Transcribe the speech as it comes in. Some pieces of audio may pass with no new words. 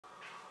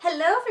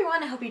Hello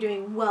everyone, I hope you're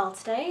doing well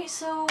today.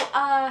 So,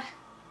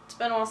 it's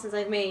been a while since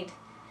I've made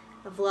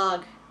a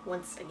vlog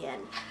once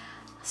again.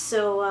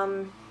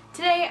 So,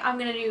 today I'm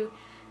gonna do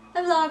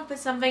a vlog but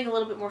something a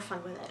little bit more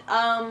fun with it.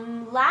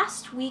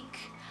 Last week,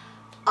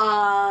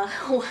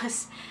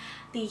 was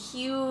the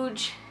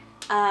huge,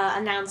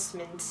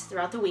 announcement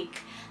throughout the week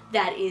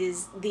that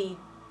is the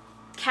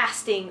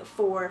casting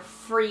for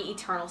Free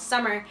Eternal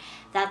Summer.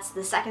 That's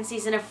the second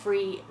season of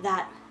Free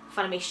that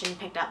Funimation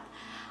picked up.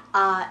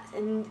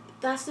 And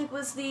last week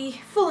was the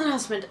full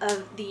announcement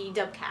of the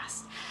dub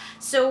cast.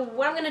 So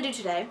what I'm going to do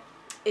today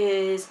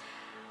is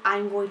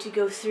I'm going to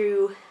go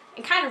through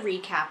and kind of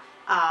recap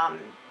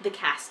the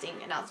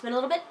casting announcement a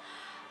little bit.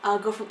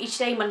 Go from each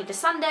day, Monday to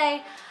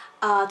Sunday,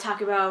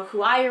 talk about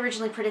who I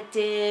originally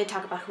predicted,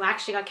 talk about who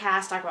actually got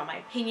cast, talk about my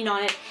opinion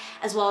on it,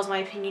 as well as my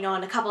opinion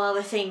on a couple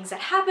other things that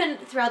happened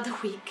throughout the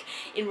week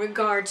in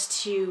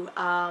regards to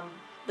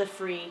the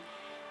Free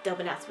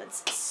dub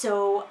announcements.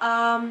 So,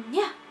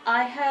 yeah,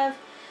 I have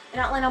an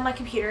outline on my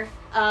computer,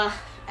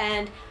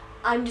 and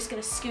I'm just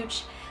gonna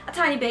scooch a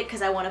tiny bit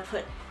because I want to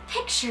put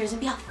pictures and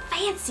be all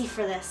fancy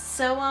for this.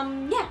 So,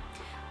 yeah,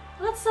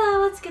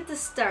 let's get this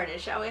started,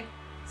 shall we?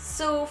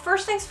 So,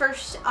 first things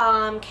first,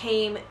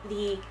 came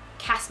the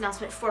cast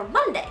announcement for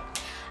Monday.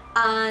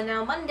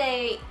 Now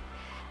Monday,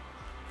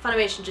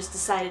 Funimation just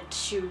decided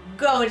to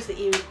go into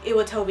the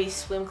Iwatobi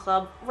Swim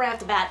Club right off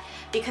the bat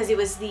because it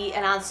was the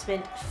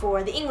announcement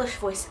for the English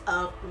voice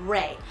of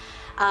Rei.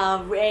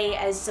 Rei,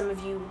 as some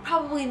of you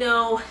probably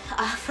know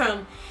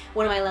from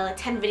one of my Lilac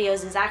 10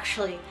 videos, is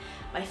actually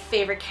my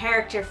favorite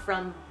character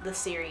from the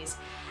series,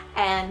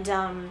 and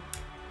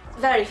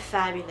very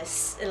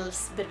fabulous in a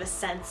bit of a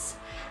sense.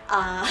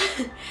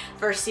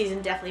 First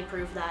season definitely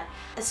proved that.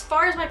 As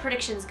far as my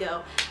predictions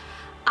go,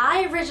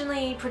 I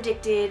originally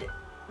predicted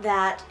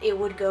that it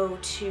would go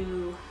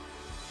to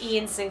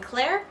Ian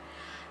Sinclair.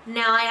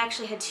 Now I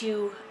actually had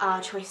two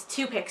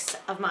picks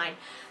of mine,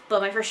 but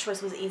my first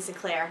choice was Ian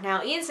Sinclair.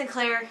 Now Ian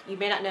Sinclair, you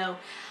may not know,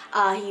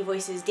 he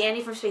voices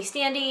Dandy from Space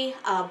Dandy,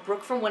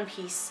 Brooke from One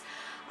Piece,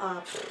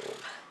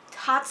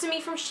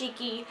 Tatsumi from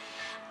Shiki,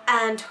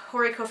 and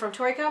Horiko from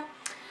Toriko.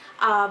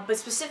 But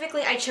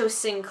specifically I chose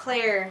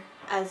Sinclair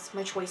as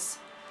my choice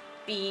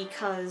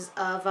because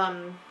of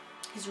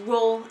his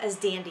role as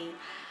Dandy,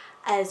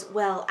 as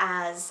well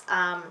as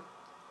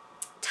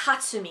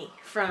Tatsumi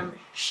from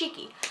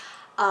Shiki,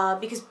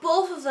 because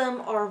both of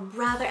them are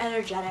rather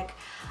energetic.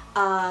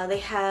 They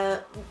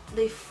kind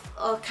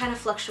of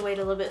fluctuate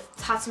a little bit.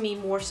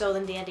 Tatsumi more so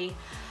than Dandy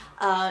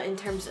in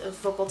terms of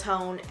vocal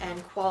tone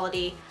and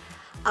quality,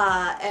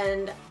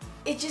 and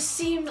it just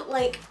seemed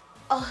like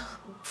a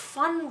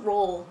fun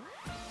role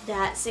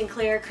that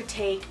Sinclair could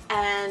take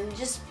and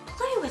just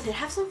play with it,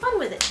 have some fun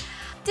with it.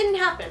 Didn't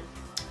happen.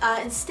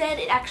 Instead,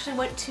 it actually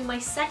went to my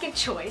second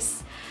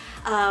choice,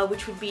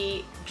 which would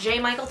be J.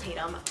 Michael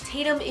Tatum.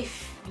 Tatum,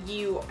 if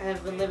you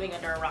have been living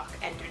under a rock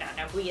and do not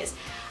know who he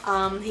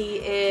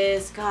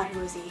is, God,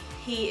 who is he?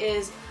 He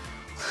is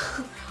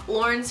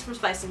Lawrence from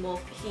Spice and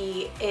Wolf.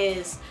 He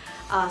is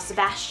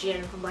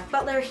Sebastian from Black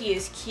Butler. He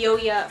is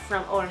Kyoya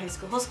from Ouran High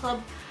School Host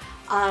Club.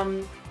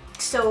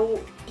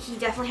 So he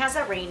definitely has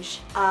that range.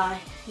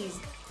 He's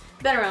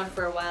been around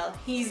for a while.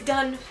 He's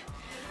done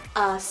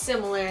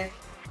similar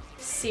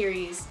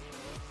series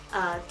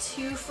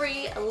to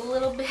Free a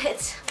little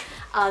bit,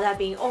 that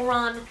being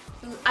Ouran.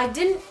 I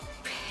didn't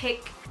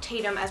pick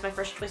Tatum as my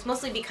first choice,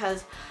 mostly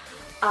because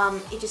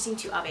it just seemed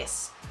too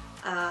obvious,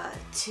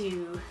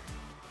 too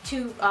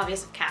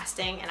obvious of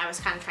casting, and I was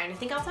kind of trying to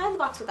think outside the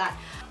box with that.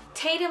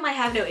 Tatum I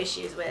have no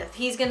issues with.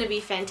 He's gonna be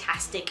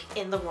fantastic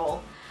in the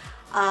role,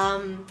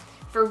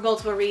 for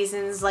multiple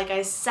reasons. Like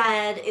I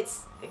said, it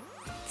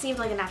seems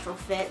like a natural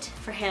fit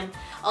for him.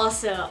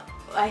 Also,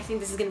 I think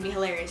this is going to be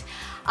hilarious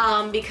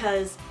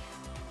because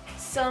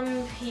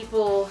some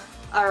people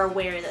are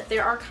aware that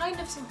there are kind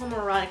of some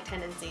homoerotic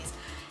tendencies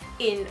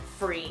in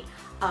Free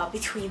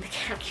between the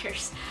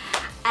characters.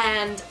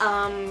 And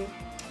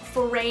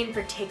for Rei in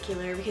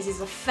particular, because he's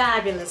a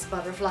fabulous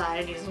butterfly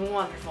and he's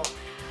wonderful,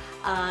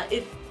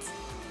 it's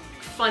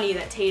funny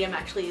that Tatum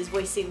actually is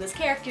voicing this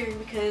character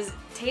because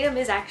Tatum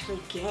is actually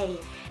gay.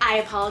 I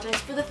apologize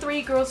for the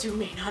 3 girls who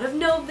may not have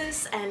known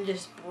this and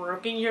just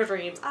broken your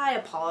dreams. I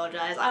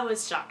apologize. I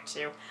was shocked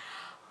too.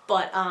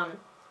 But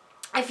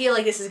I feel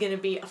like this is going to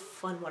be a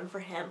fun one for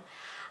him,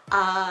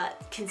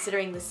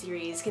 considering the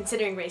series,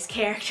 considering Rei's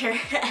character,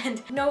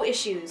 and no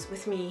issues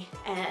with me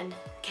and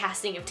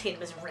casting of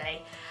Tatum as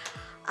Rei.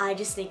 I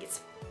just think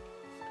it's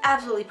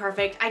absolutely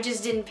perfect. I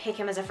just didn't pick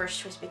him as a first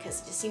choice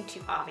because it just seemed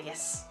too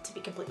obvious, to be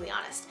completely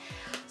honest.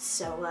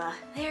 So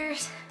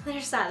there's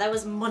that. That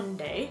was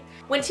Monday.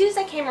 When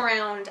Tuesday came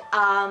around,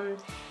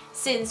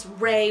 since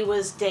Rei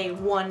was day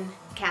 1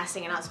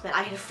 casting announcement,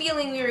 I had a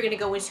feeling we were going to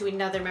go into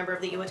another member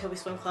of the Iwatobi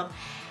Swim Club,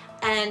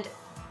 and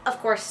of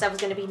course that was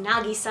going to be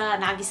Nagisa.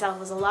 Nagisa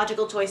was a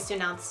logical choice to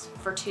announce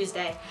for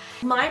Tuesday.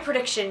 My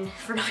prediction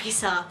for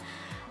Nagisa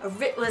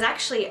was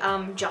actually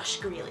Josh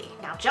Greeley.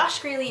 Now Josh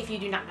Greeley, if you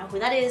do not know who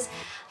that is,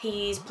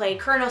 he's played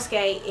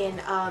Kuranosuke in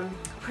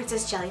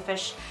Princess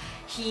Jellyfish.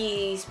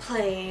 He's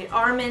played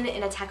Armin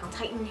in Attack on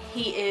Titan.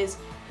 He is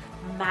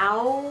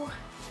Mao,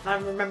 if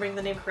I'm remembering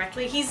the name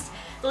correctly. He's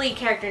the lead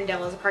character in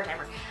Devil as a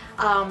Part-Timer.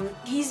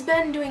 He's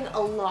been doing a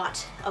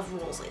lot of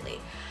roles lately,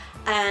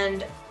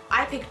 and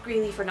I picked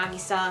Greeley for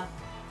Nagisa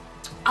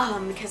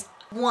because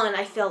one,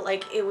 I felt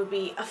like it would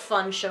be a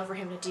fun show for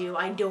him to do.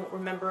 I don't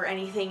remember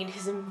anything in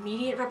his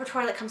immediate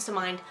repertoire that comes to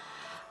mind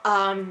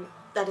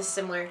that is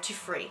similar to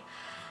Free.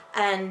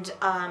 And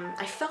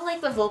I felt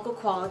like the vocal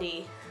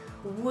quality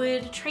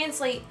would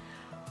translate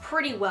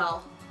pretty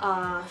well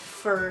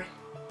for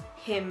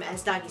him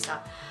as Nagisa.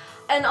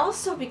 And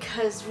also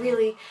because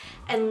really,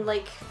 and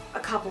like a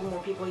couple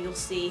more people you'll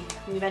see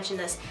when we mention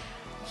this,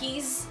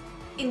 he's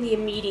in the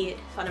immediate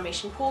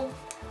Funimation pool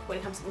when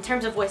it comes in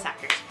terms of voice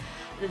actors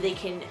that they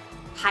can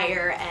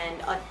hire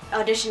and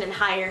audition and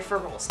hire for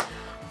roles.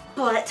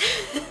 But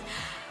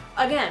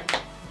again,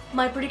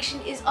 my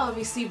prediction is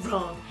obviously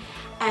wrong.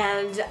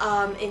 And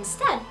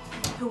instead,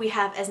 who we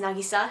have as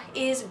Nagisa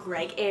is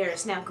Greg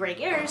Ayres. Now,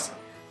 Greg Ayres,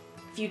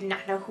 if you do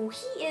not know who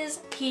he is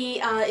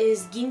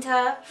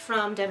Ginta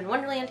from Devin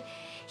Wonderland.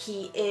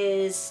 He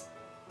is,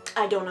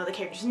 I don't know the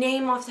character's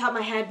name off the top of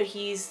my head, but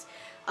he's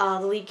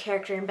the lead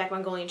character in Back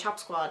Mongolian Chop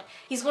Squad.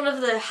 He's one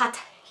of the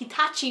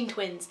Hitachi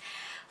twins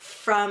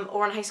from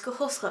Ouran High School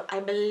Host Club. I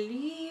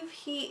believe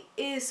he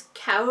is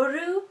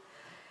Kaoru.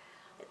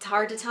 It's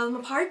hard to tell them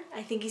apart.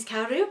 I think he's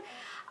Kaoru, if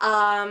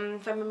I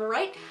remember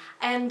right.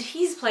 And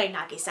he's playing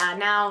Nagisa.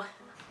 Now,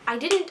 I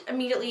didn't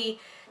immediately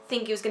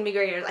think it was going to be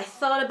Greg Ayres. I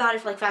thought about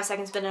it for like 5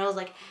 seconds, but then I was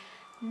like,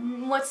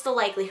 what's the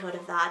likelihood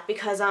of that?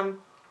 Because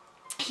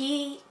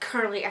he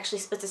currently actually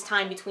splits his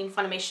time between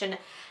Funimation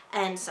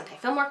and Sentai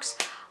Filmworks.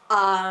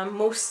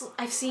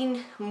 I've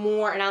seen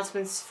more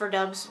announcements for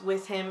dubs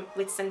with him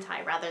with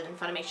Sentai rather than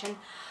Funimation.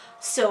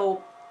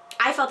 So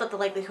I felt that the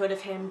likelihood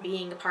of him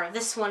being a part of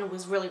this one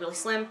was really, really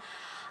slim.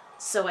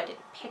 So I didn't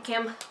pick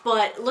him.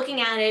 But looking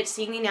at it,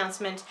 seeing the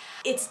announcement,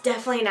 it's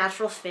definitely a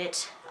natural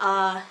fit,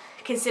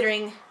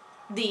 considering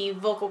the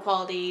vocal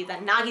quality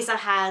that Nagisa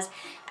has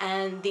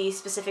and the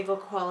specific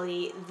vocal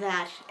quality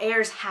that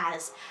Ayres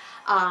has.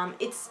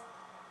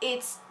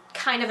 It's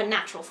kind of a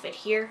natural fit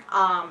here.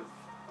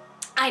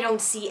 I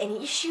don't see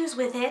any issues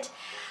with it,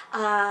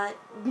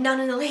 none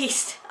in the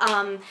least.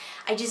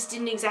 I just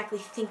didn't exactly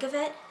think of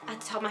it at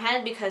the top of my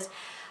head because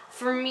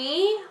for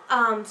me,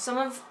 some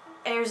of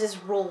Ayres'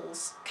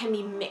 roles can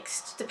be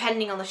mixed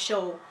depending on the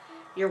show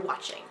you're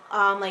watching.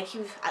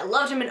 I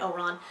loved him in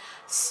Ouran.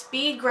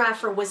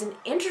 Speedgrapher was an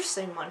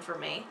interesting one for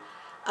me,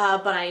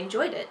 but I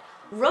enjoyed it.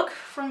 Rook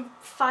from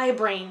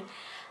Firebrain,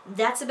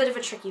 that's a bit of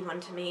a tricky one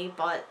to me,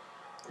 but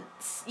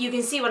you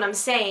can see what I'm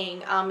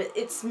saying.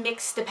 It's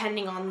mixed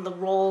depending on the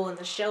role and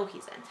the show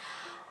he's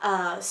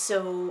in.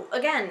 So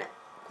again,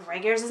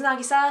 Greg Ayres as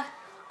Nagisa,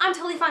 I'm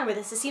totally fine with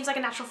this. It seems like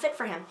a natural fit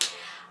for him.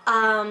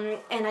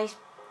 And I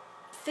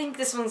think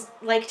this one's,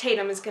 like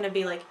Tatum, is going to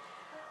be like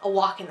a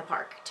walk in the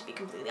park, to be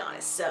completely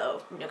honest,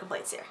 so no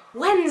complaints here.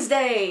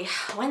 Wednesday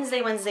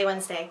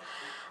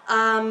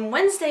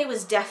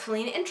was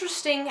definitely an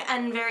interesting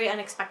and very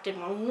unexpected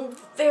one.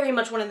 Very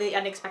much one of the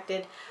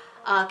unexpected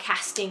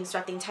castings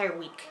throughout the entire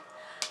week,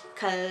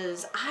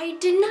 because I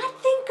did not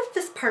think of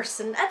this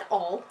person at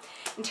all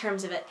in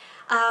terms of it.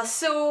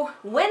 So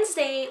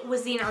Wednesday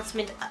was the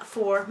announcement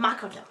for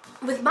Makoto.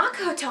 With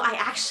Makoto, I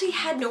actually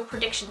had no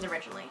predictions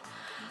originally.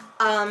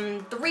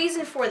 The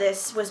reason for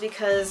this was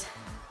because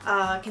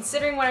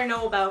considering what I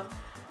know about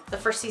the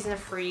first season of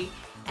Free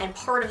and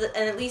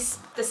at least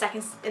the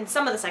second and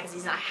some of the second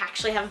season, I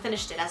actually haven't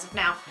finished it as of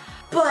now.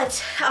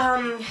 But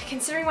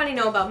considering what I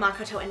know about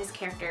Makoto and his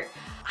character,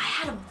 I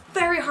had a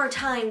very hard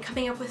time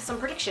coming up with some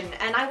prediction,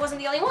 and I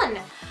wasn't the only one.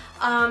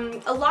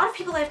 A lot of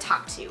people I've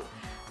talked to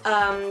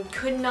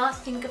could not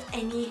think of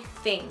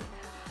anything,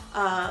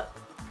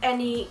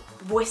 any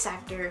voice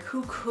actor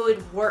who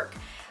could work,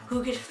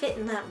 who could fit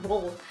in that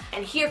role.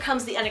 And here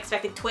comes the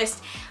unexpected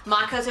twist.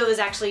 Makoto is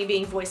actually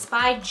being voiced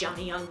by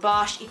Johnny Young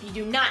Bosch. If you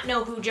do not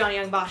know who Johnny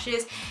Young Bosch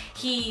is,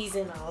 he's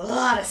in a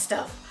lot of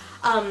stuff.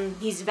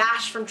 He's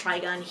Vash from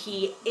Trigun.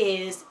 He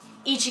is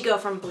Ichigo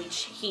from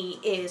Bleach. He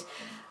is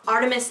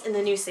Artemis in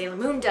the new Sailor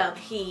Moon dub.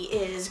 He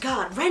is,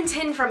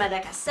 Renton from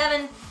Edeka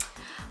 7.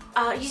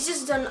 He's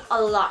just done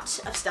a lot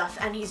of stuff,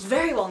 and he's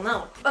very well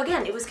known.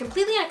 Again, it was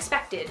completely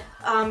unexpected,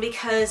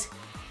 because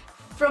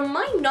from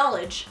my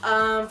knowledge,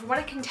 from what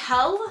I can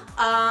tell,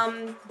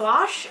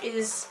 Bosch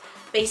is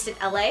based in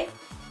LA,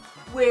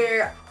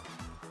 where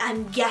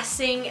I'm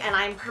guessing,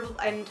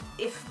 and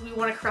if we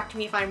want to correct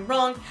me if I'm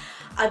wrong,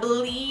 I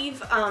believe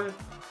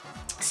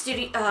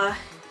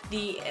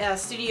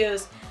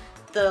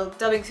the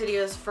dubbing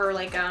studios for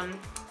like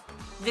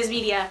Viz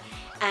Media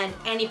and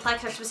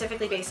Aniplex are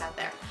specifically based out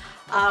there,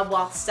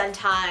 while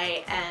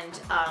Sentai and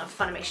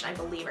Funimation, I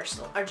believe,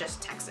 are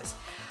just Texas.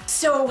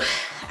 So,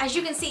 as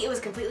you can see, it was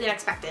completely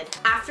unexpected.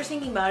 After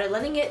thinking about it,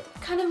 letting it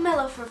kind of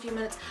mellow for a few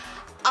minutes,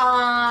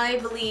 I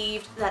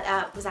believed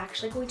that was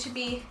actually going to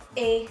be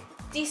a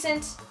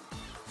decent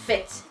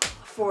fit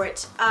for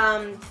it.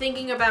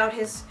 Thinking about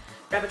his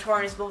repertoire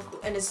and his vocal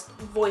and his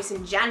voice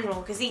in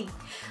general, because he,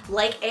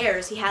 like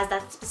Airs, he has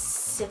that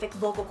specific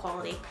vocal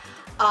quality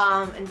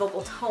and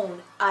vocal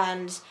tone,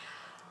 and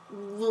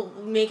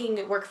making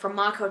it work for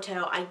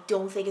Makoto I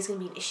don't think is going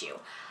to be an issue.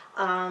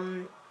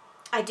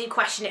 I did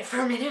question it for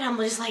a minute. I'm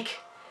just like,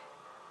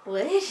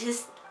 what?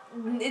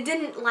 It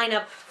didn't line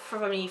up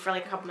for me for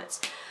like a couple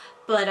minutes.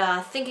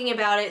 But thinking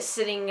about it,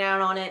 sitting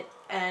down on it,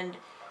 and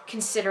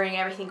considering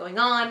everything going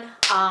on,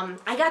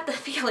 I got the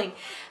feeling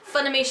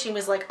Funimation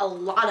was like a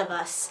lot of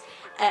us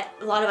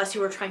who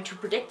were trying to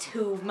predict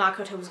who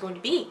Makoto was going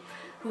to be,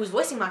 who was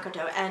voicing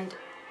Makoto, and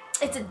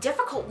it's a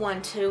difficult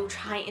one to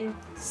try and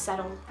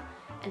settle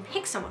and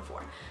pick someone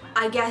for.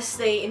 I guess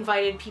they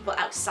invited people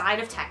outside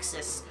of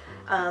Texas.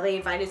 They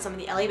invited some of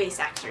the LA-based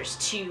actors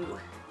to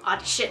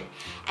audition,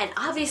 and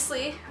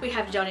obviously we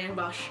have Johnny Young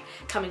Bosch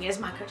coming as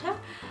Makoto.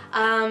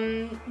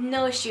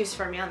 No issues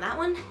for me on that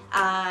one.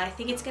 I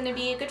think it's gonna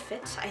be a good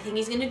fit. I think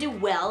he's gonna do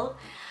well,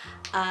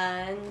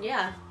 and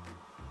yeah,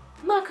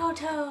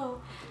 Makoto,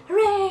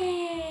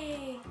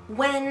 hooray!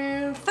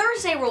 When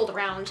Thursday rolled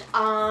around,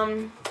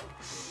 I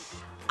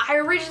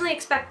originally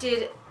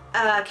expected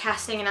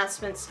casting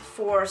announcements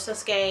for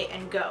Sosuke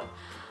and Go,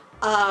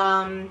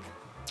 and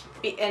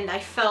I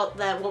felt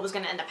that what was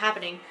going to end up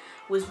happening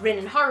was Rin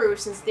and Haru,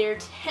 since they're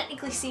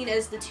technically seen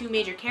as the two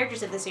major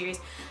characters of the series,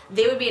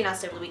 they would be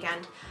announced over the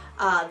weekend.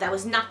 That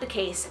was not the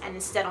case, and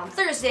instead on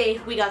Thursday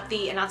we got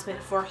the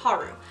announcement for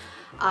Haru.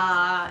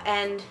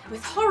 And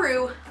with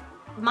Haru,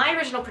 my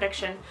original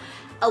prediction,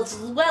 as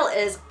well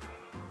as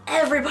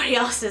everybody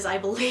else's I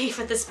believe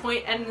at this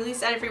point, and at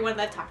least everyone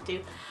that I've talked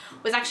to,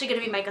 was actually going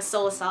to be Micah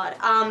Solusod.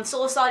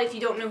 Solusod, if you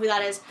don't know who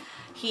that is,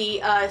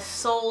 he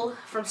Soul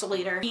from Soul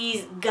Eater.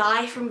 He's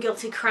Guy from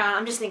Guilty Crown.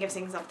 I'm just thinking of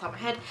things off the top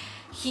of my head.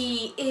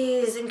 He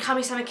is in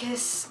Kami-sama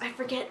Kiss. I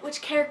forget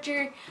which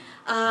character,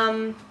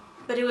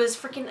 but it was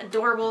freaking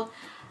adorable.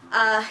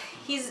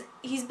 He's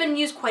been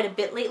used quite a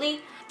bit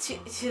lately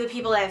to the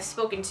people I've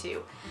spoken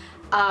to.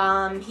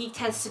 He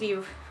tends to be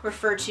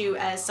referred to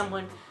as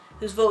someone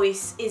whose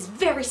voice is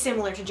very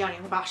similar to Johnny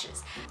Young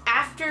Bosch's.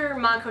 After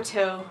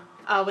Makoto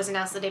was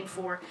announced the day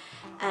before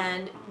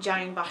and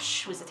Johnny Young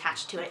Bosch was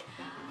attached to it,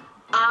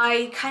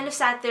 I kind of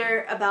sat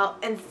there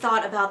and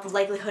thought about the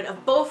likelihood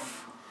of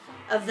both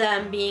of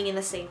them being in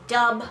the same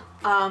dub,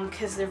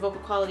 because their vocal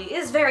quality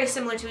is very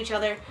similar to each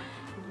other,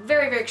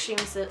 very, very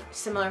extremely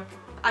similar.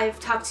 I've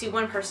talked to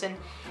one person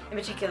in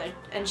particular,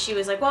 and she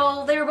was like,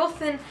 well, they were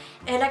both in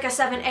like a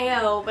 7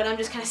 AO, but I'm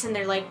just kind of sitting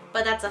there like,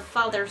 but that's a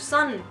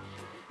father-son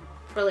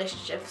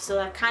relationship, so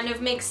that kind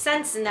of makes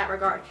sense in that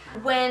regard.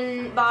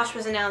 When Bosch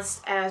was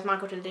announced as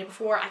Makoto the day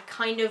before, I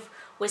kind of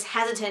was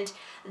hesitant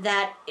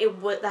that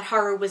that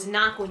Haru was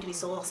not going to be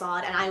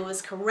Solusod, and I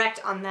was correct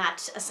on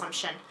that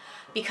assumption,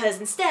 because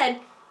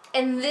instead,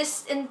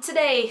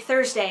 today,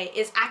 Thursday,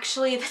 is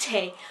actually the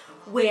day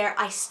where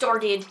I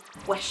started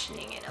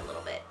questioning it a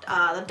little bit,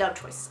 the dub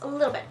choices a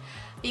little bit,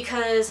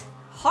 because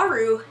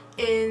Haru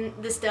in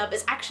this dub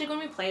is actually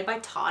going to be played by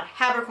Todd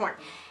Haberkorn.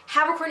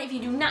 Haberkorn, if you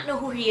do not know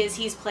who he is,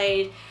 he's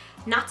played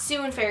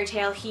Natsu in Fairy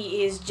Tail.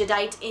 He is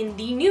Jadite in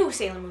the new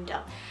Sailor Moon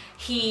dub.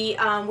 He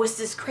was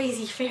this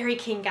crazy fairy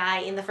king guy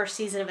in the first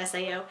season of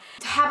SAO.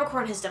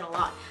 Haberkorn has done a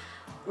lot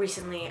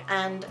recently,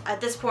 and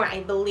at this point I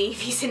believe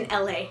he's in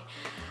LA,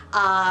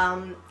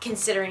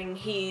 considering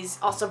he's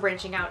also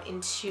branching out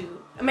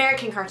into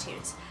American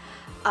cartoons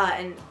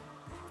and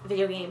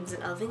video games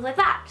and other things like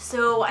that.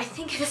 So I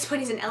think at this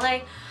point he's in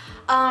LA.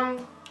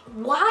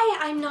 Why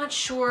I'm not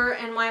sure,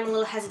 and why I'm a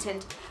little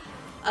hesitant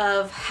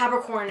of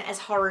Haberkorn as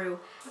Haru.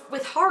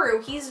 With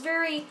Haru, he's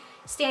very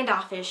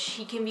standoffish.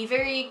 He can be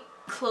very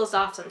closed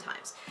off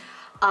sometimes.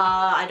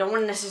 I don't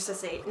want to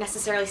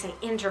necessarily say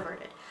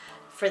introverted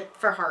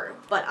for Haru,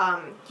 but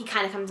he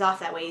kind of comes off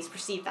that way. He's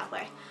perceived that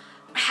way.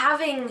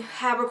 Having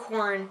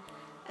Haberkorn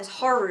as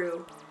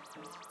Haru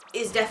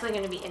is definitely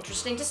going to be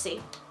interesting to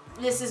see.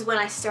 This is when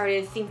I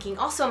started thinking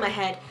also in my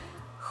head,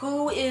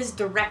 who is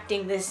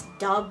directing this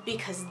dub,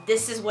 because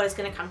this is what it's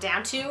going to come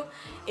down to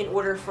in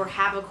order for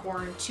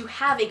Haberkorn to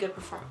have a good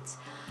performance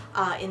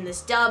in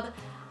this dub.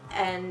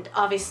 And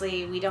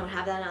obviously we don't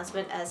have that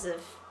announcement as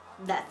of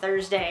that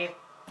Thursday.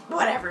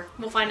 Whatever,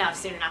 we'll find out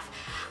soon enough.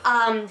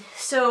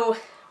 So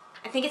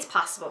I think it's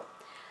possible.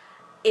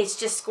 It's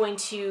just going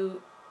to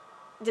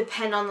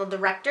depend on the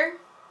director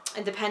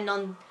and depend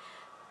on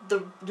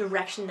the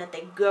direction that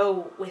they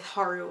go with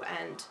Haru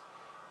and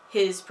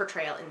his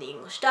portrayal in the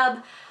English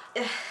dub.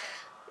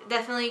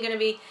 Definitely going to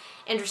be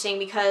interesting,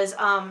 because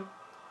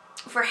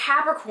for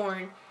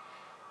Haberkorn,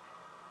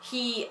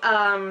 he's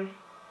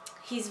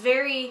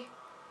very,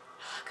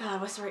 oh God,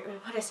 what's the right way to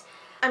put it?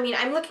 I mean,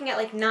 I'm looking at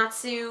like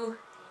Natsu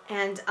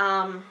and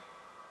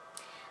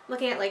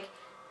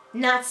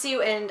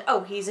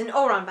oh, he's an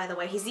Oran, by the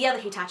way. He's the other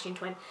Hitachi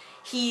twin.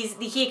 He's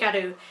the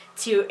Hikaru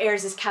to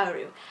Airs'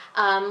 Kaoru.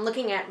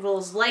 Looking at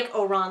roles like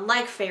Oran,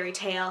 like Fairy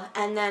Tail,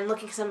 and then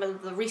looking at some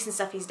of the recent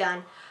stuff he's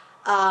done.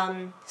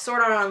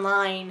 Sword Art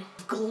Online,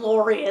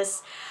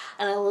 glorious,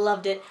 and I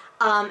loved it.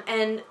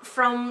 And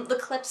from the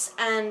clips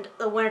and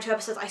the one or two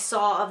episodes I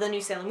saw of the new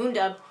Sailor Moon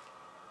dub,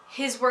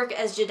 his work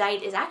as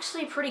Jadeite is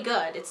actually pretty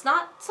good. It's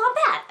not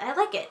bad. I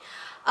like it.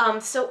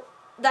 So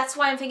that's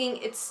why I'm thinking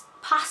it's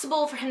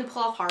possible for him to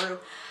pull off Haru.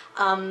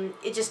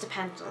 It just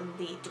depends on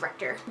the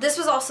director. This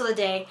was also the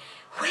day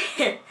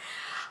where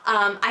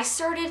I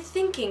started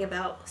thinking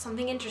about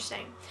something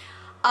interesting.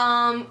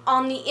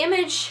 On the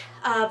image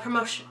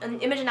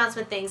image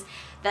announcement things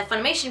that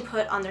Funimation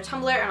put on their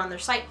Tumblr and on their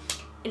site,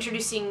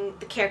 introducing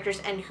the characters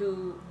and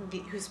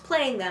who's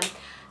playing them,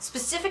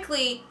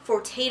 specifically for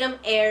Tatum,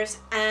 Ayers,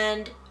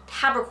 and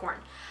Habercorn.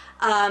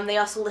 They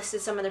also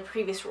listed some of their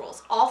previous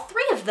roles. All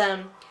three of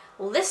them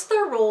list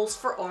their roles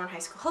for Ouran High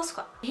School Host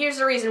Club. Here's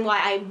the reason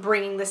why I'm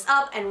bringing this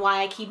up and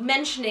why I keep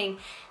mentioning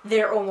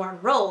their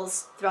Ouran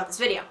roles throughout this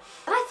video.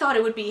 And I thought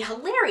it would be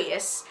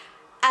hilarious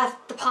at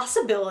the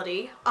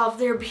possibility of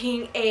there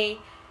being a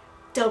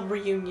dub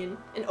reunion,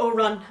 an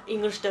Ouran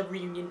English dub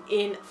reunion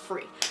in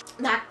Free.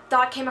 That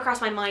thought came across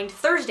my mind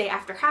Thursday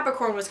after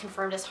Habercorn was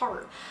confirmed as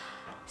Haru.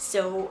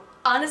 So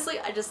honestly,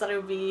 I just thought it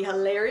would be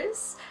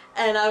hilarious,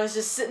 and I was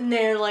just sitting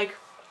there like,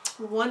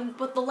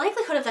 but the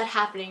likelihood of that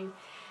happening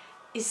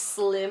is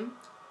slim,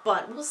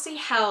 but we'll see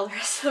how the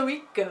rest of the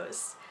week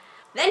goes.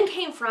 Then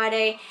came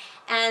Friday,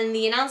 and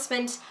the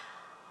announcement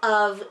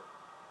of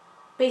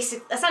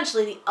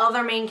essentially the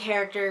other main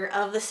character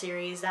of the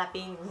series, that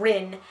being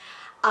Rin.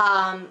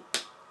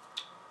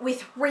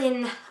 With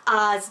Rin,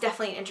 it's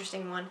definitely an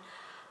interesting one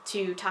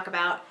to talk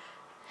about.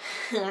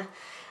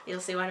 You'll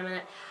see why in a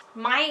minute.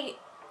 My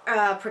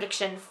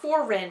prediction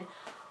for Rin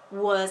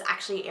was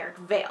actually Eric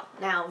Vale.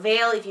 Now,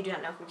 Vale, if you do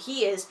not know who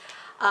he is,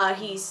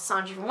 he's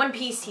Sanji from One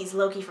Piece, he's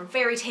Loki from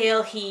Fairy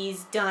Tail,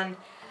 he's done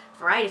a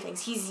variety of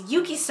things. He's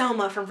Yuki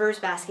Soma from Fruits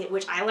Basket,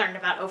 which I learned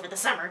about over the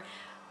summer.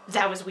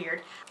 That was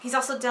weird. He's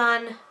also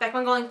done Back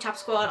Mongolian Chop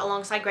Squad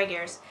alongside Greg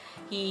Ayers.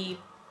 He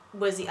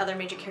was the other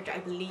major character, I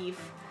believe.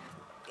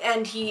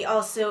 And he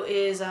also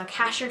is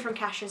Cashin from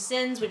Cashin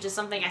Sins, which is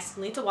something I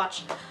still need to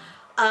watch.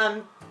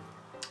 The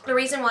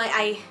reason why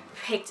I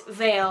picked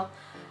Vale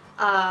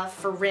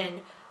for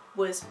Rin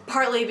was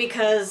partly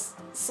because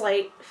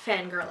slight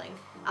fangirling.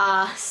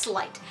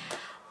 Slight.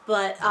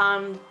 But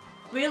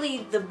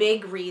really the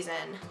big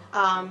reason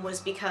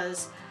was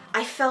because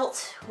I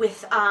felt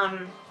with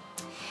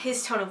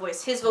his tone of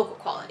voice, his vocal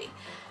quality,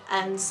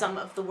 and some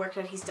of the work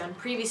that he's done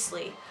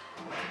previously,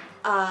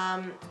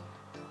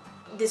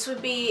 this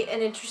would be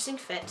an interesting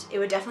fit. It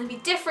would definitely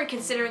be different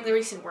considering the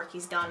recent work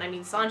he's done. I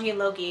mean, Sanji and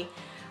Loki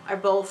are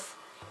both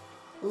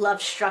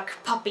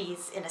love-struck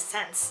puppies in a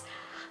sense.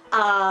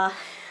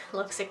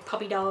 Looks like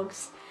puppy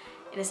dogs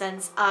in a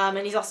sense. And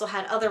he's also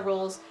had other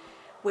roles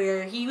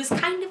where he was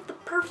kind of the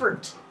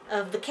pervert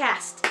of the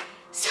cast.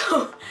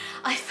 So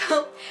I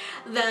felt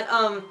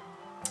that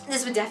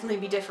this would definitely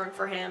be different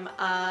for him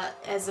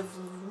as of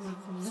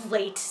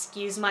late,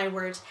 excuse my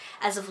words,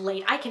 as of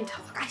late. I can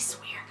talk, I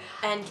swear.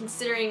 And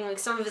considering like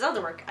some of his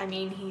other work, I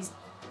mean, he's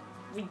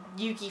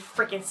Yuki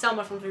freaking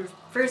Selma from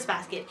Fruits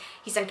Basket.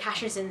 He's done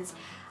Cashin Sins,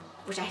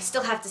 which I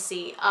still have to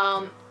see.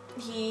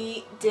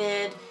 He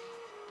did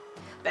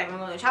Back in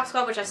the Chop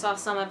Squad, which I saw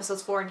some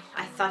episodes for, and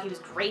I thought he was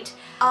great.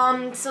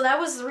 So that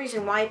was the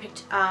reason why I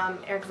picked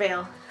Eric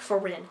Vale for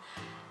Rin.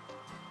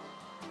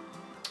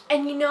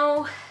 And you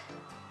know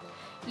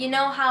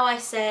how I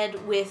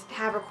said with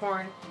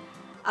Habercorn,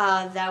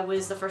 that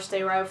was the first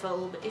day where I felt a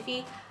little bit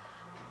iffy?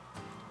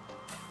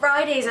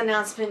 Friday's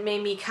announcement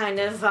made me kind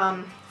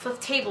of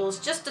flip tables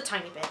just a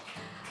tiny bit.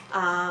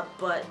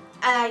 But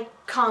I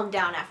calmed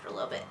down after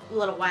a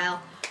little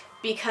while,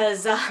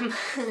 because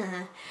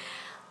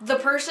the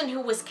person who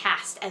was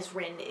cast as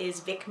Rin is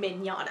Vic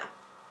Mignogna.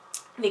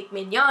 Vic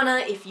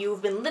Mignogna, if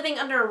you've been living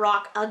under a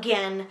rock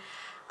again,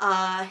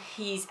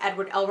 he's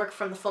Edward Elric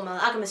from the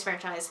Fullmetal Alchemist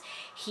franchise.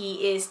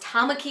 He is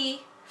Tamaki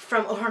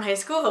from Ouran High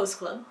School Host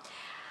Club.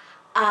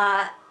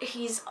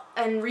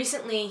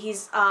 Recently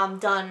he's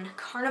done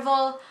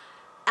Carnival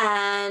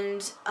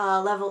and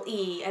Level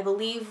E. I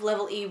believe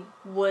Level E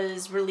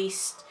was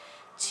released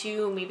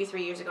 2, maybe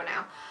 3 years ago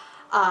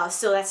now.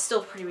 So that's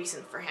still pretty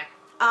recent for him.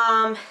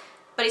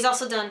 But he's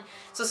also done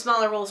some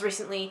smaller roles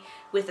recently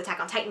with Attack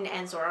on Titan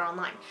and Sword Art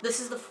Online. This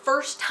is the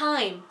first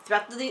time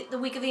throughout the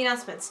week of the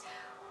announcements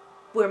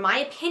where my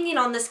opinion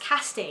on this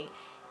casting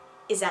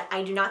is that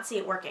I do not see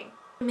it working.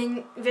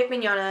 Vic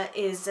Mignogna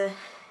is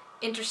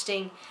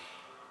interesting.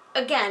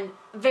 Again,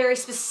 very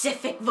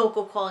specific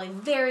vocal quality,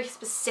 very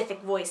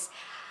specific voice.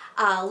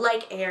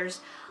 Like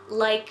Ayers,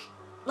 like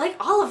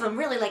all of them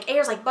really, like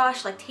Ayers, like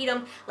Bosch, like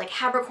Tatum, like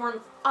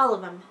Habercorn, all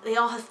of them. They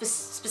all have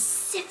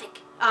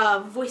specific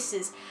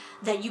voices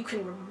that you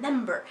can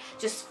remember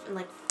just in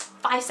like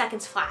 5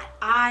 seconds flat.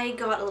 I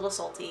got a little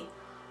salty.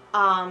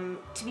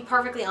 To be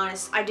perfectly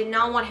honest, I did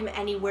not want him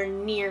anywhere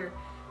near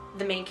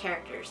the main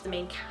characters, the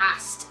main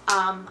cast.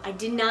 I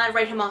did not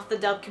write him off the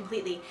dub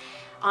completely.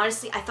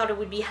 Honestly, I thought it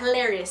would be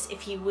hilarious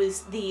if he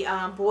was the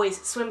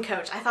boys' swim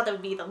coach. I thought that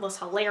would be the most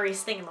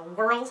hilarious thing in the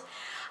world.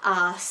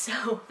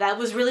 So that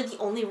was really the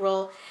only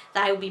role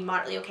that I would be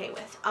moderately okay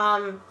with.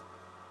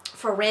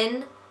 For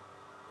Rin,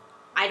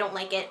 I don't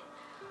like it.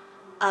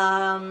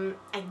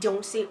 I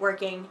don't see it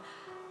working.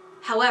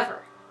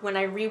 However, when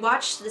I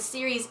rewatched the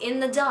series in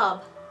the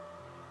dub,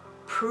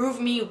 prove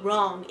me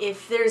wrong.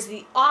 If there's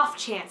the off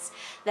chance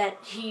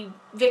that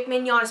Vic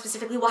Mignogna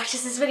specifically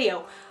watches this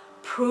video,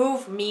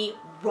 prove me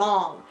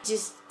wrong.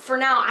 Just for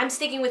now, I'm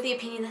sticking with the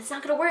opinion that's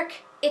not gonna work.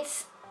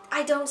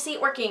 I don't see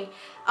it working.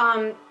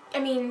 I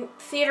mean,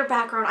 theater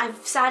background,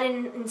 I've sat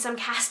in some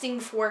casting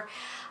before.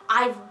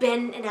 I've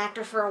been an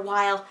actor for a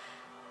while.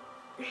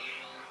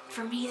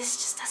 For me, this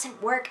just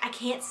doesn't work. I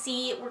can't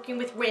see it working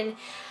with Rin,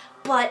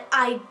 but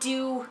I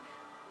do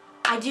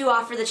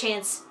offer the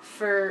chance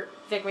for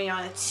Vic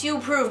Mignogna to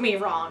prove me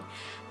wrong,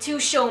 to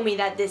show me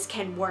that this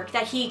can work,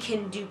 that he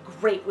can do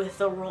great with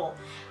the role.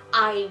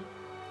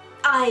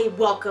 I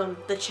welcome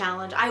the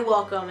challenge. I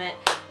welcome it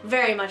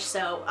very much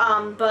so.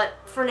 But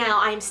for now,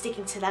 I'm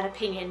sticking to that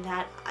opinion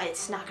that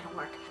it's not gonna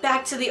work.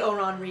 Back to the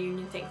Oran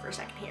reunion thing for a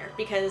second here,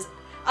 because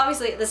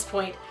obviously at this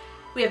point,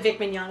 we have Vic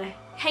Mignogna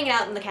hanging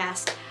out in the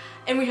cast,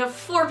 and we have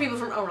 4 people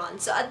from Oran.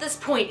 So at this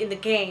point in the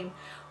game,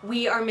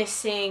 we are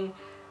missing,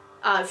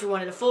 if we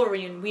wanted a full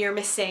reunion, we are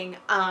missing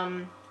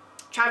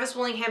Travis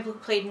Willingham, who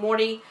played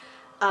Morty,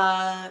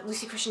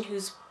 Lucy Christian,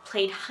 who's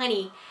played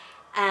Honey,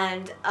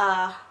 and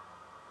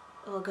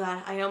oh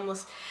god,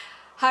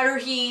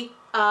 Haruhi,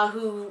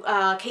 who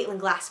Caitlin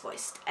Glass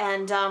voiced.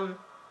 And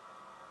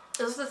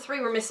those are the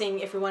 3 we're missing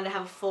if we wanted to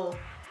have a full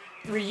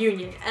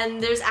reunion. And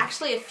there's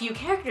actually a few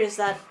characters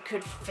that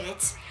could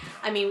fit.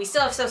 I mean, we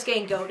still have Sosuke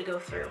and Go to go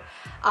through.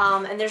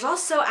 And there's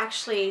also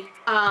actually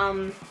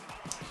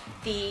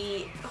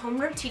the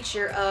homeroom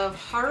teacher of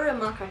Haru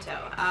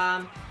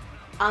Amakoto.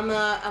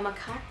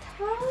 Amakata,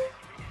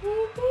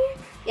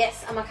 maybe?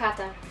 Yes,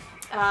 Amakata.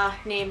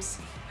 Names.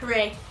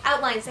 Hooray.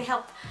 Outlines, they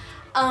help.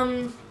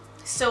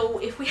 So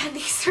if we had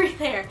these 3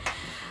 there,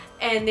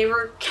 and they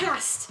were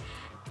cast,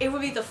 it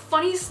would be the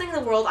funniest thing in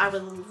the world. I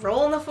would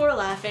roll on the floor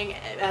laughing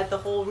at the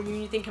whole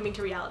reunion thing coming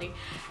to reality.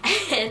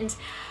 And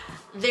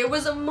there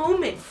was a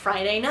moment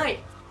Friday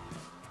night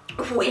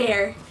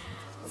where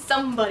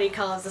somebody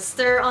caused a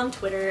stir on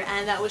Twitter,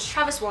 and that was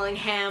Travis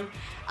Willingham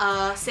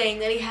saying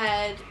that he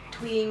had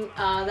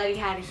that he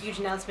had a huge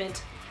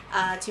announcement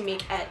to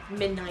make at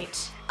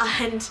midnight,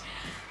 and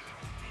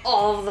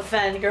all of the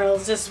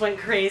fangirls just went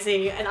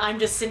crazy, and I'm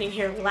just sitting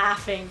here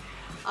laughing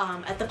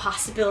at the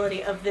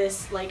possibility of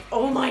this, like,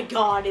 oh my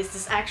god, is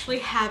this actually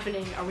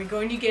happening? Are we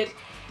going to get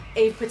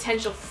a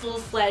potential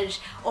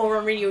full-fledged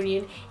Oran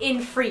reunion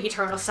in Free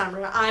Eternal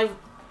Summer? I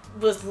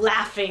was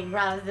laughing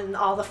rather than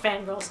all the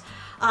fangirls.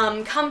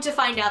 Come to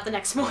find out the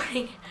next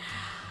morning,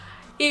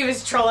 he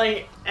was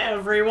trolling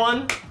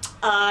everyone.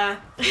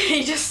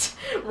 He just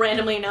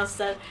randomly announced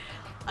that,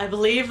 I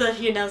believe that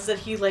he announced that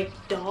he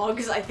liked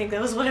dogs. I think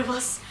that was what it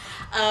was.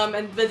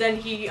 But then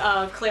he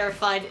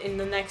clarified in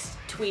the next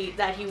tweet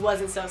that he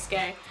wasn't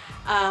Sosuke.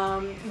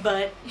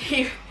 But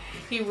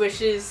he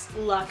wishes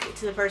luck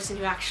to the person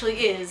who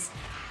actually is,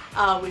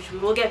 which we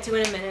will get to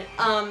in a minute.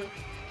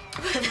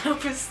 But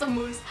that was the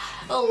most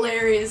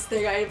hilarious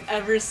thing I've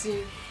ever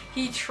seen.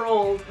 He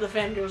trolled the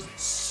fangirls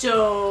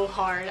so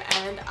hard,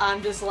 and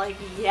I'm just like,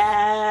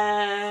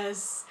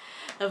 yes!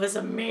 That was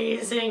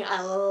amazing.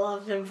 I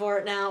love him for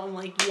it now. I'm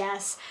like,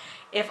 yes.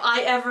 If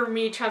I ever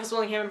meet Travis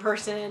Willingham in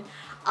person,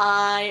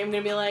 I am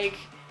gonna be like,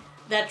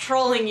 that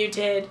trolling you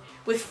did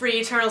with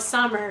Free Eternal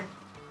Summer,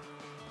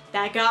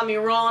 that got me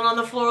rolling on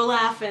the floor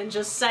laughing,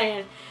 just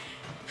saying.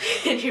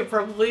 And he'll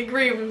probably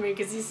agree with me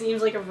because he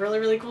seems like a really,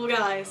 really cool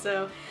guy.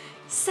 So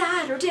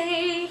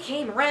Saturday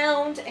came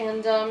around,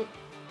 and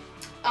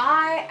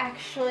I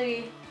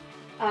actually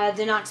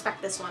did not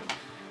expect this one.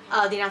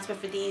 The announcement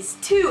for these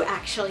 2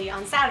 actually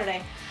on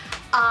Saturday.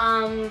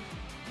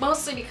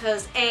 Mostly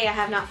because I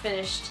have not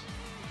finished,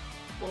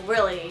 well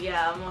really,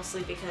 yeah,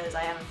 mostly because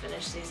I haven't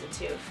finished season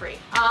 2 of Free.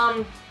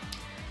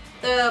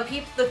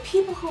 The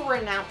people who were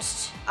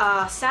announced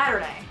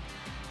Saturday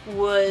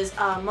was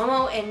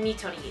Momo and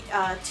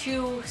Nitori,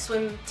 2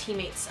 swim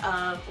teammates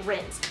of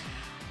Rin's.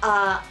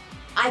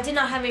 I did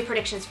not have any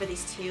predictions for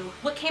these 2.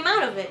 What came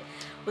out of it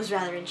was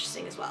rather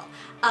interesting as well.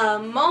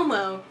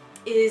 Momo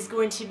is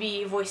going to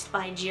be voiced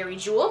by Jerry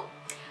Jewell,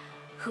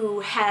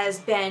 who has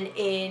been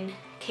in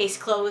Case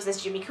Closed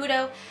as Jimmy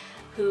Kudo,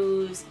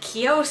 who's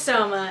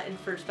Kyo-Soma in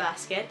Fruits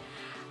Basket,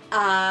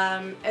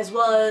 as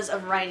well as a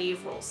variety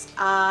of roles.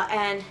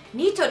 And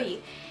Nitori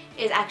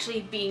is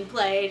actually being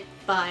played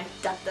by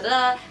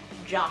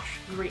Josh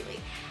Greeley.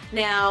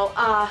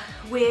 Now,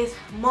 with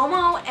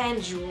Momo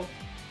and Jewel,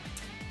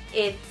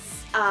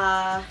 it's,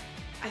 I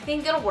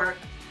think it'll work.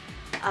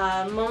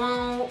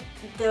 Momo,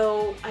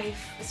 though,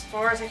 as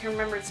far as I can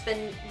remember, it's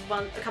been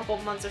a couple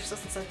of months or so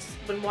since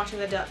I've been watching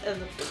since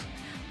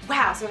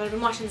I've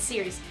been watching the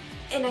series,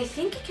 and I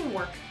think it can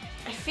work.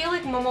 I feel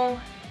like Momo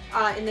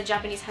in the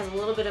Japanese has a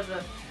little bit of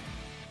a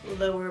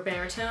lower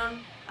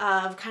baritone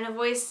kind of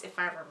voice, if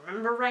I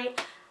remember right.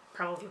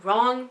 Probably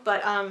wrong,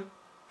 but I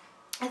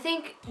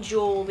think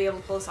Jewel will be able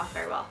to pull this off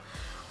very well.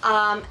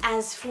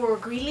 As for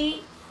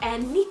Greeley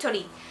and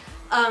Nitori,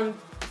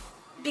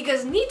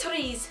 because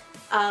Nitori's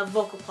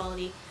vocal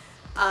quality,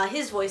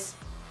 his voice,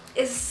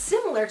 is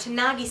similar to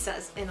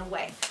Nagisa's in a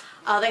way.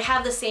 They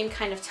have the same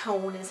kind of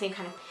tone and the same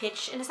kind of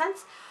pitch in a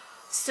sense.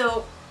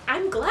 So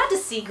I'm glad to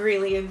see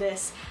Greeley in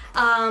this.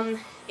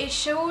 It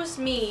shows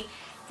me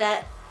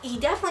that he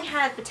definitely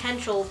had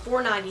potential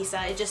for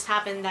Nagisa. It just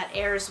happened that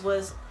Ayers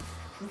was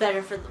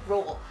better for the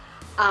role.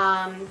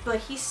 But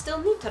he's still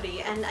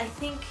Nitori, and I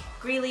think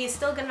Greeley is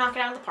still gonna knock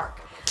it out of the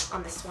park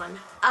on this one.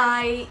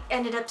 I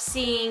ended up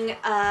seeing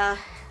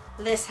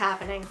this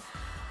happening.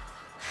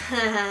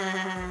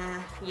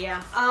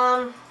 Yeah.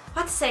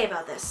 What to say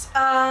about this?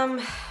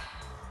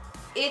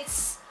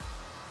 It's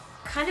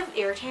kind of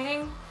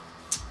irritating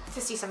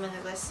to see something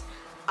like this.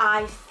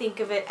 I think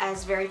of it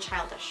as very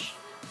childish.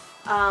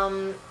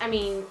 I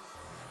mean,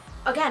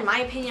 again, my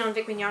opinion on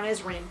Vic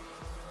Mignogna's Rin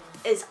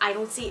is I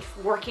don't see it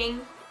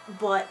working,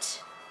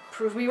 but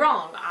prove me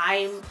wrong.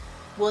 I'm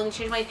willing to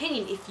change my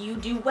opinion if you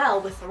do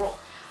well with the role.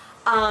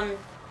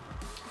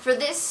 For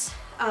this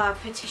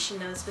petition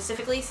though,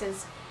 specifically,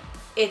 since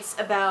it's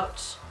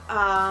about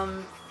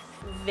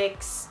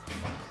Vic's,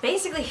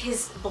 basically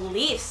his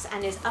beliefs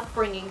and his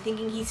upbringing,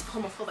 thinking he's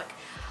homophobic.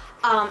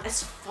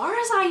 As far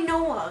as I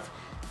know of,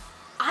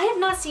 I have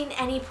not seen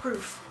any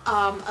proof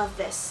of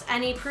this,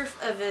 any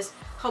proof of his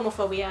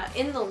homophobia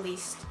in the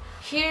least.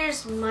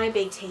 Here's my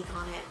big take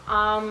on it.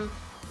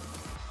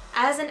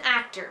 As an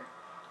actor,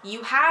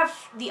 you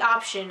have the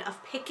option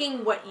of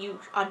picking what you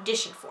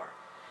audition for.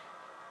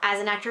 As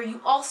an actor, you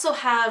also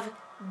have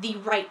the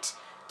right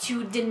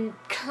to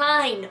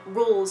decline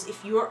roles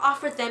if you are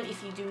offered them,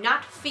 if you do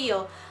not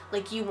feel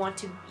like you want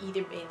to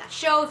either be in that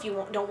show, if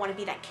you don't want to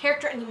be that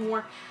character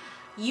anymore.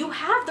 You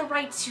have the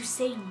right to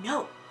say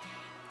no.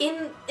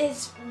 In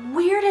as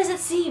weird as it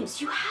seems,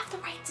 you have the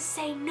right to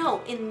say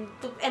no in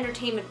the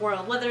entertainment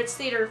world, whether it's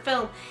theater,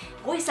 film,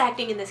 voice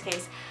acting in this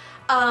case.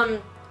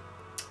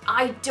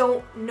 I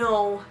don't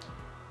know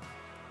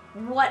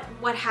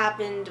what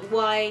happened,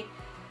 why,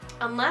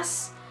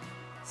 unless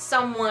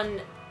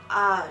someone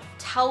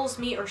tells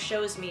me or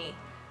shows me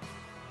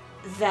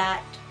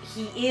that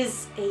he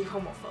is a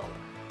homophobe.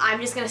 I'm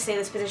just gonna say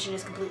this position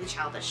is completely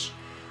childish.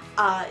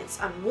 It's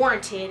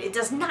unwarranted. It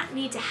does not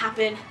need to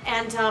happen.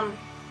 And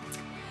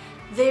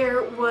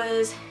there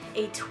was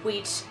a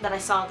tweet that I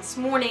saw this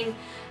morning.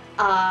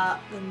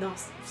 No,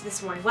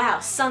 this morning.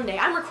 Wow, Sunday.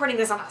 I'm recording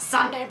this on a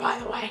Sunday, by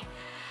the way.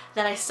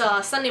 That I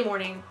saw Sunday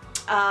morning.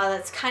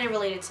 That's kind of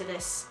related to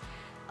this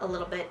a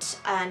little bit,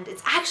 and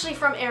it's actually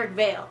from Eric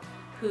Vale,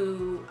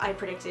 who I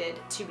predicted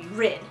to be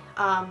Rin.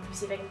 Let me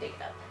see if I can dig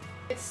it up.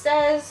 It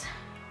says,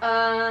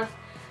 a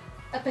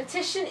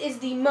petition is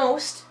the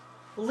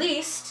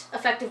least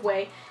effective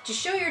way to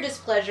show your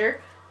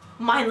displeasure,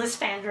 mindless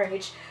fan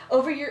rage,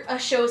 over a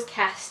show's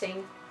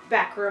casting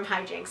backroom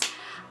hijinks.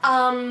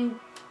 And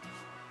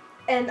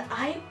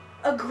I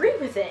agree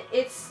with it.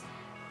 It's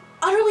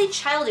utterly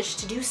childish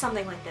to do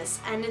something like this,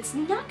 and it's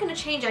not going to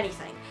change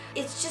anything.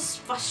 It just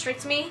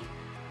frustrates me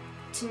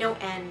to no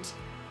end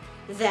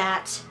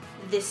that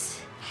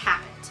this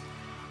happened.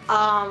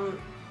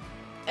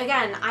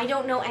 Again, I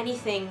don't know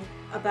anything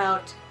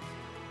about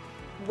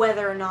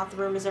whether or not the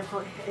rumors of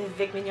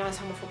Vic Mignogna's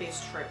homophobia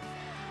is true.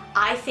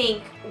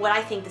 What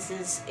I think this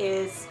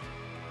is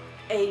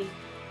a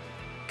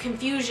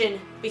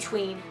confusion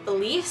between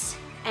beliefs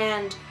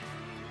and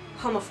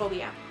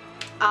homophobia.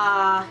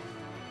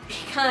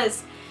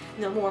 Because,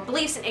 no more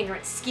beliefs and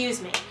ignorance,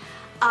 excuse me.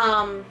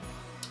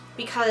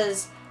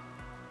 Because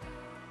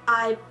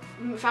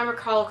if I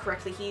recall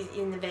correctly,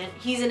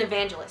 he's an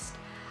evangelist.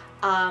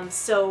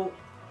 So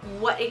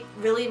what it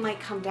really might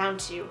come down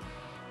to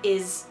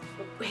is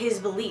his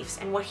beliefs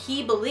and what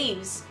he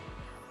believes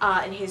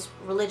in his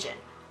religion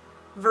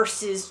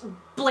versus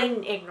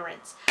blatant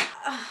ignorance.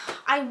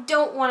 I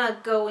don't want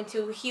to go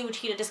into a huge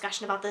heated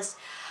discussion about this.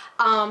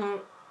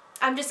 I'm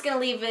just going to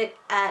leave it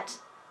at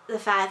the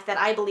fact that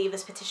I believe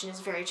this petition is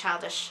very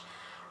childish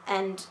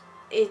and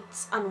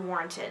it's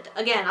unwarranted.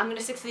 Again, I'm going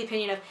to stick to the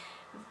opinion of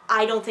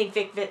I don't think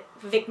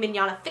Vic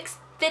Mignogna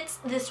fits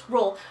this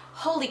role.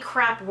 Holy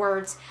crap,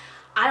 words.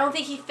 I don't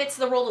think he fits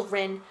the role of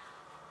Rin,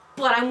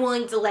 but I'm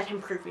willing to let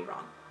him prove me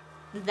wrong.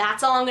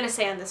 That's all I'm going to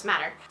say on this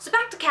matter. So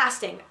back to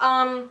casting.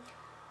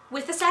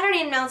 With the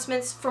Saturday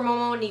announcements for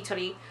Momo and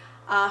Nitori,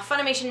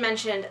 Funimation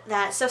mentioned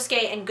that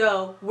Sosuke and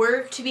Go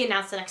were to be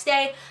announced the next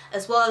day,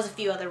 as well as a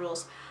few other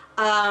rules.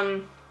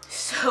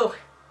 So,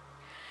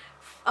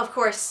 of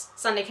course,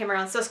 Sunday came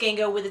around, Sosuke and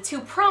Go were the two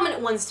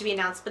prominent ones to be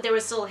announced, but there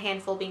was still a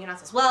handful being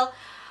announced as well.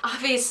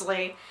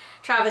 Obviously,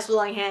 Travis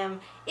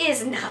Willingham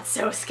is not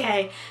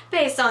Sosuke,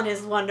 based on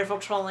his wonderful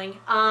trolling.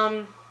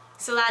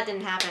 So that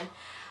didn't happen.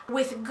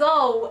 With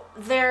Go,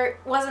 there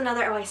was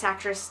another voice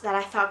actress that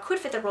I thought could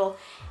fit the role,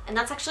 and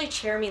that's actually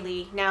Cherami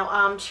Lee. Now,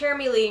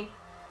 Cherami Lee,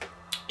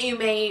 you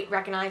may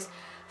recognize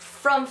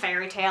from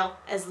Fairy Tail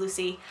as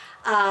Lucy,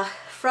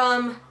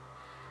 from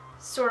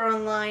Sword Art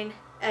Online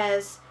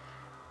as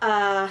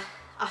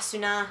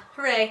Asuna.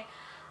 Hooray!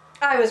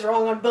 I was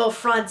wrong on both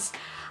fronts.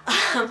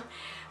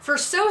 For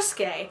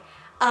Sosuke,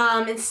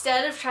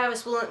 instead of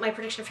my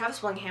prediction of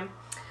Travis Willingham,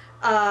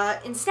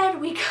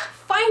 instead we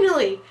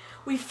finally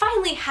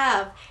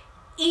have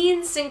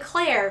Ian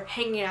Sinclair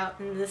hanging out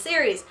in the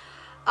series.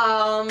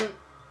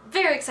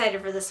 Very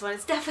excited for this one.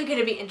 It's definitely going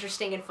to be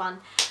interesting and fun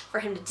for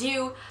him to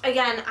do.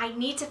 Again, I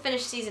need to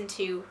finish season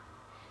 2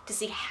 to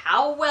see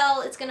how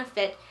well it's going to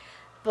fit,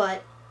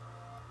 but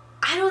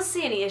I don't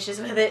see any issues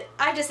with it.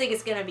 I just think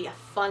it's going to be a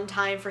fun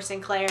time for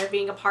Sinclair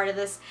being a part of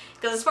this,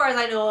 because as far as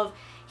I know of,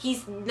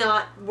 he's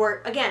not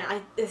worked, again,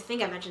 I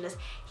think I mentioned this,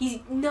 he's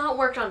not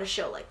worked on a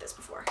show like this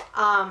before,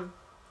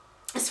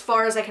 as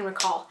far as I can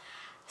recall.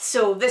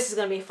 So this is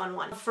going to be a fun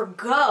one. For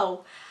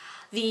Go,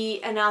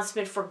 the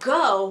announcement for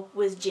Go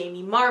was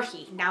Jamie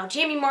Marchi. Now,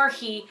 Jamie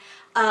Marchi,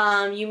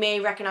 you may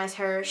recognize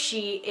her.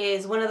 She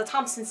is one of the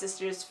Thompson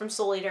sisters from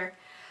Soul Eater.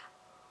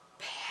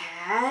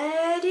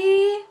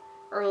 Patty?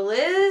 Or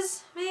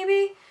Liz,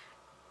 maybe?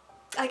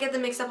 I get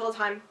them mixed up all the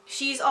time.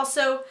 She's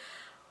also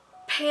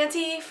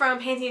Panty from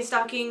Panty and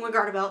Stocking with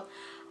Garter Belt.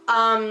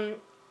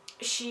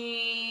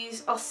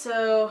 She's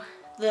also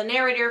the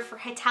narrator for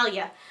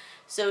Hetalia.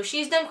 So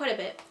she's done quite a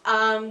bit.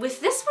 With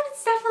this one,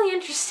 it's definitely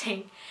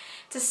interesting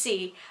to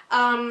see.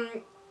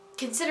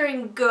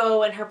 Considering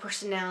Go and her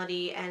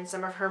personality and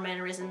some of her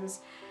mannerisms,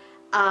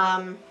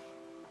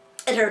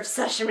 and her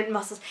obsession with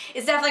muscles.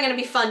 It's definitely going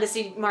to be fun to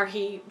see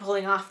Marchi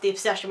pulling off the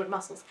obsession with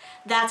muscles.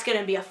 That's going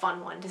to be a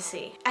fun one to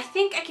see. I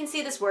think I can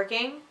see this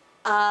working.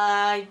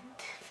 I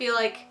feel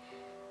like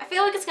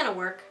it's going to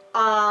work.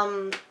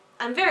 I'm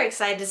very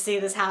excited to see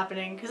this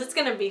happening because it's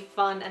going to be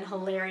fun and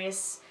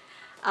hilarious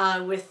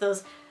with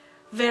those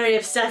very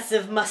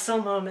obsessive muscle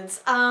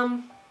moments.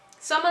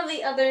 Some of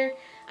the other...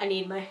 I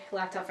need my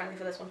laptop friendly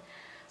for this one.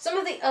 Some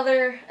of the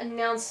other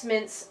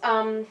announcements,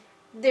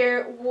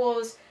 there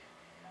was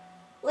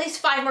at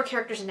least 5 more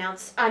characters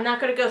announced. I'm not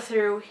going to go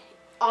through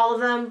all of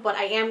them, but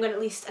I am going to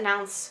at least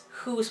announce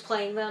who's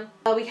playing them.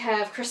 We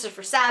have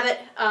Christopher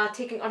Sabat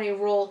taking on a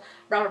role,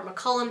 Robert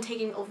McCullum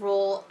taking a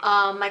role,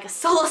 Micah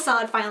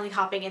Solasad finally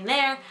hopping in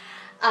there,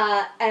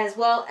 as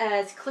well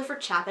as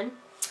Clifford Chapin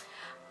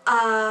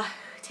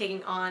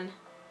taking on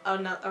a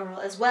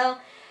role as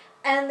well.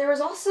 And there was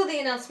also the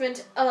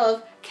announcement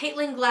of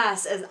Caitlin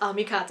Glass as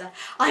Amikata.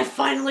 I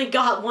finally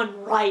got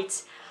one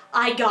right.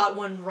 I got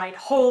one right.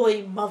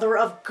 Holy mother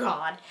of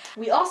God.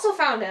 We also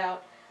found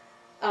out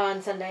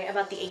on Sunday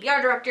about the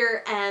ADR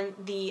director and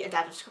the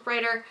adaptive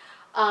scriptwriter.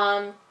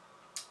 I'm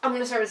going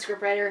to start with the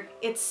scriptwriter.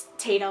 It's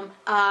Tatum.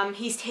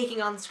 He's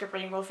taking on the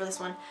scriptwriting role for this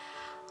one.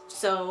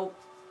 So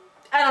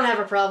I don't have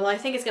a problem. I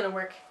think it's going to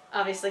work.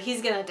 Obviously,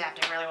 he's going to adapt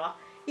it really well.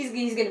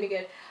 He's going to be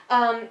good.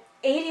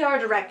 ADR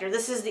director.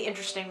 This is the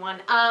interesting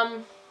one.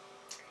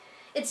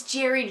 It's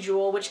Jerry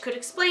Jewell, which could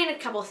explain a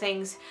couple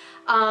things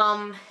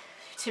to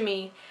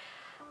me.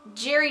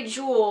 Jerry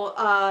Jewell,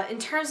 in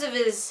terms of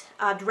his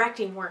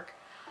directing work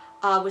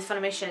with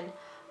Funimation,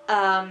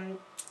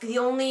 the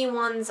only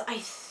ones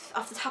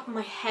off the top of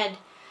my head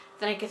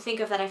that I could think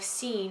of that I've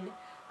seen,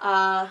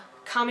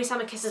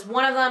 Kami-sama Kiss is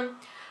one of them,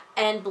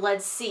 and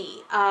Blood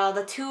Sea.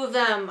 The two of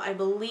them, I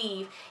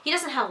believe, he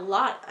doesn't have a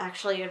lot,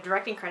 actually, of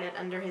directing credit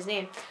under his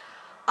name.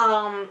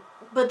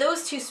 But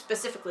those two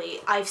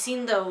specifically, I've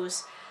seen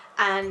those,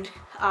 and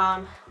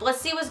Blood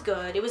Sea was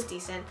good, it was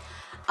decent.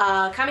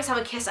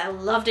 Kami-sama Kiss, I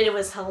loved it, it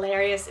was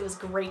hilarious, it was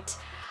great.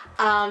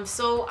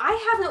 So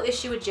I have no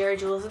issue with Jerry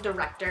Jewell as a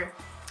director.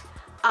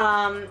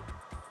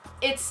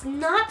 It's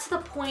not to the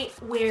point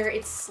where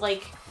it's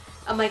like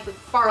a Mike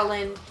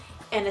McFarland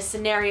and a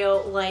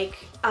scenario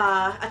like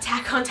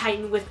Attack on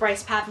Titan with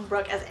Bryce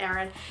Papenbrook as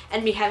Eren,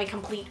 and me having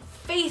complete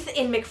faith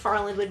in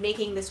McFarland with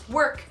making this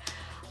work.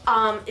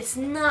 It's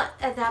not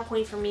at that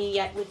point for me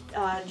yet with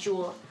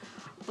Jewell,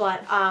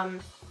 but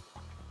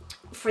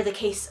for the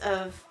case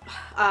of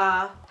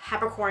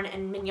Habercorn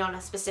and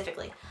Mignona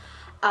specifically.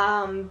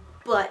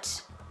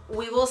 But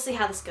we will see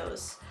how this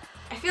goes.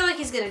 I feel like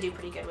he's going to do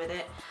pretty good with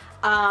it.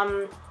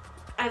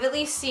 I've at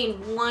least seen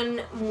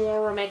one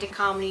more romantic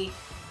comedy,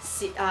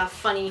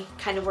 funny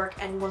kind of work,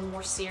 and one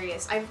more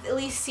serious. I've at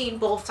least seen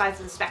both sides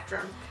of the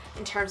spectrum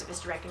in terms of his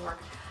directing work.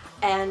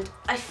 And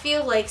I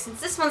feel like, since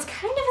this one's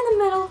kind of in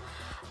the middle,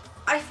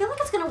 I feel like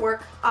it's going to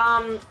work.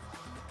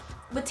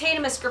 With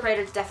Tatum as scriptwriter,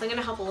 it's definitely going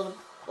to help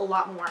a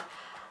lot more.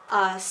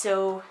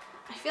 So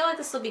I feel like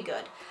this will be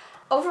good.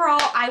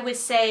 Overall, I would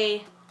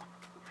say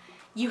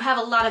you have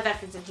a lot of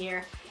veterans in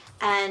here,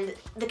 and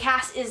the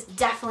cast is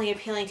definitely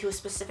appealing to a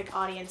specific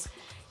audience,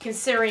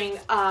 considering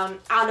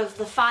out of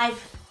the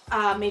 5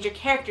 major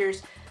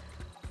characters,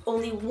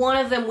 only one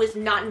of them was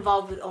not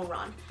involved with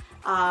Oran.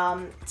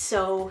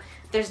 So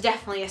there's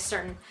definitely a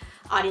certain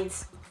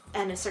audience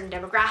and a certain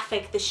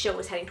demographic this show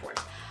is heading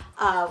towards,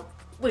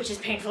 which is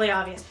painfully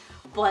obvious.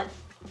 But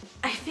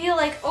I feel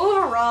like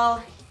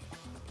overall,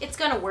 it's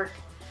gonna work.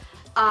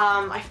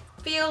 I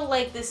feel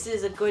like this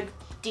is a good,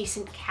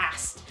 decent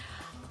cast.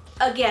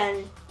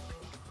 Again,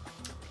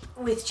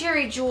 with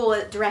Jerry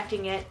Jewell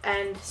directing it,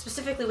 and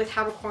specifically with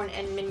Habercorn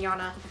and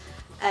Mignona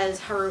as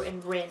Haru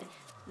and Rin,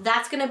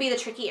 that's gonna be the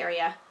tricky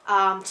area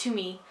to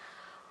me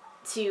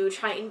to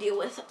try and deal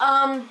with.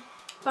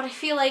 But I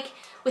feel like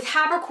with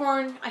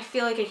Habercorn, I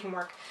feel like it can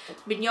work.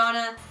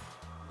 Mignona,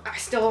 I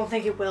still don't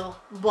think it will,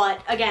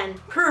 but again,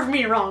 prove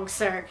me wrong,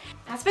 sir.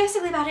 That's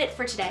basically about it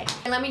for today.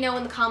 And let me know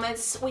in the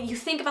comments what you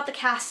think about the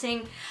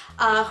casting,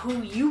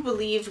 who you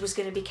believed was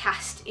going to be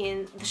cast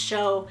in the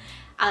show,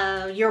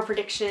 your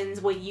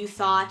predictions, what you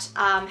thought,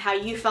 how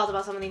you felt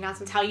about some of the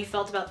announcements, how you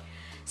felt about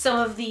some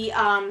of the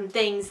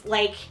things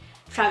like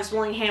Travis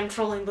Willingham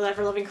trolling the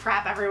ever-living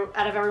crap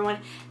out of everyone,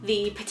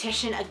 the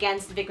petition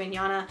against Vic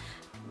Mignogna,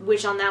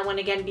 which on that one,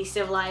 again, be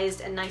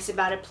civilized and nice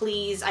about it,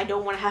 please. I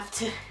don't want to have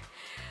to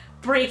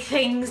break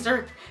things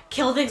or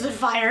kill things with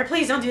fire.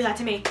 Please don't do that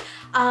to me.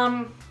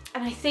 And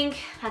I think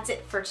that's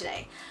it for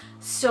today.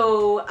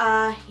 So,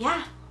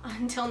 yeah,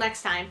 until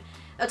next time,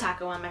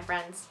 otaku on, my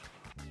friends.